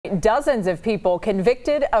tonight, dozens of people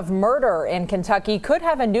convicted of murder in Kentucky could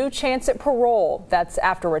have a new chance at parole. That's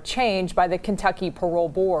after a change by the Kentucky Parole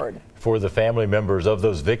Board. For the family members of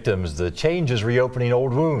those victims, the change is reopening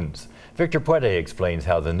old wounds. Victor Puente explains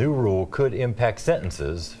how the new rule could impact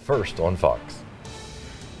sentences, first on Fox.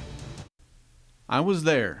 I was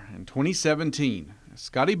there in 2017.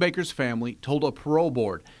 Scotty Baker's family told a parole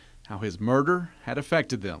board how his murder had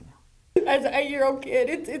affected them. As an 8-year-old kid,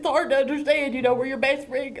 it's hard to understand, where your best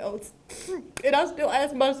friend goes. And I still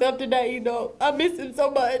ask myself today, I miss him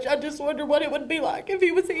so much. I just wonder what it would be like if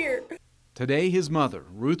he was here. Today, his mother,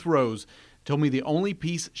 Ruth Rose, told me the only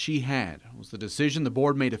peace she had was the decision the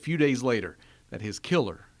board made a few days later that his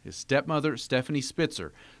killer, his stepmother, Stephanie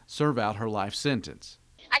Spitzer, serve out her life sentence.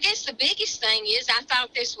 I guess the biggest thing is I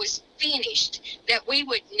thought this was finished, that we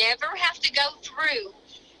would never have to go through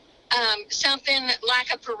something like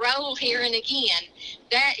a parole hearing again.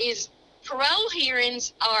 Parole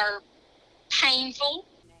hearings are painful.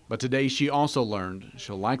 But today she also learned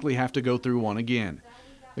she'll likely have to go through one again.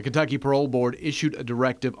 The Kentucky Parole Board issued a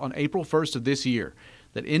directive on April 1st of this year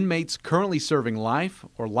that inmates currently serving life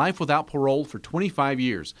or life without parole for 25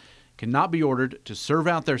 years cannot be ordered to serve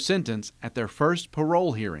out their sentence at their first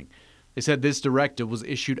parole hearing. They said this directive was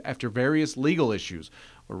issued after various legal issues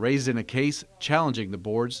were raised in a case challenging the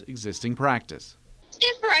board's existing practice.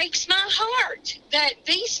 It breaks my heart that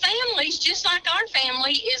these families, just like our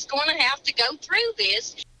family, is going to have to go through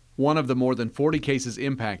this. One of the more than 40 cases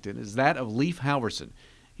impacted is that of Leif Halverson.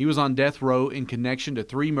 He was on death row in connection to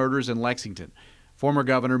 3 murders in Lexington. Former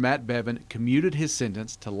Governor Matt Bevin commuted his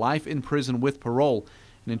sentence to life in prison with parole,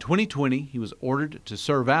 and in 2020 he was ordered to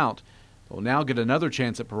serve out, but will now get another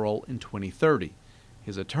chance at parole in 2030.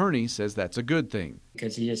 His attorney says that's a good thing.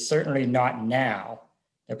 Because he is certainly not now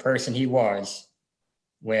the person he was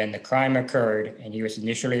when the crime occurred and he was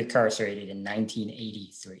initially incarcerated in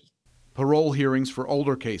 1983. Parole hearings for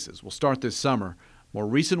older cases will start this summer. More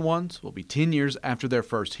recent ones will be 10 years after their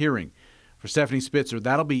first hearing. For Stephanie Spitzer,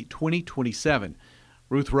 that'll be 2027.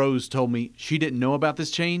 Ruth Rose told me she didn't know about this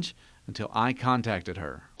change until I contacted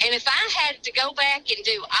her. And if I had to go back and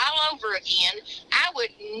do all over again, I would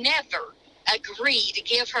never agree to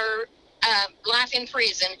give her life in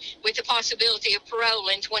prison with the possibility of parole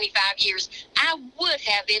in 25 years. I would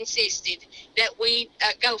have insisted that we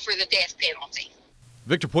go for the death penalty.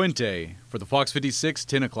 Victor Puente for the Fox 56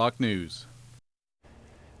 10 o'clock news.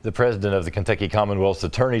 The president of the Kentucky Commonwealth's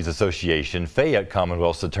Attorneys Association, Fayette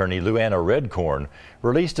Commonwealth's attorney Luanna Redcorn,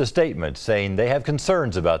 released a statement saying they have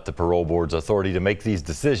concerns about the parole board's authority to make these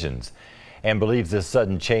decisions and believes this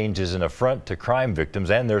sudden change is an affront to crime victims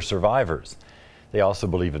and their survivors. They also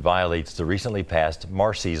believe it violates the recently passed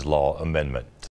Marsy's Law amendment.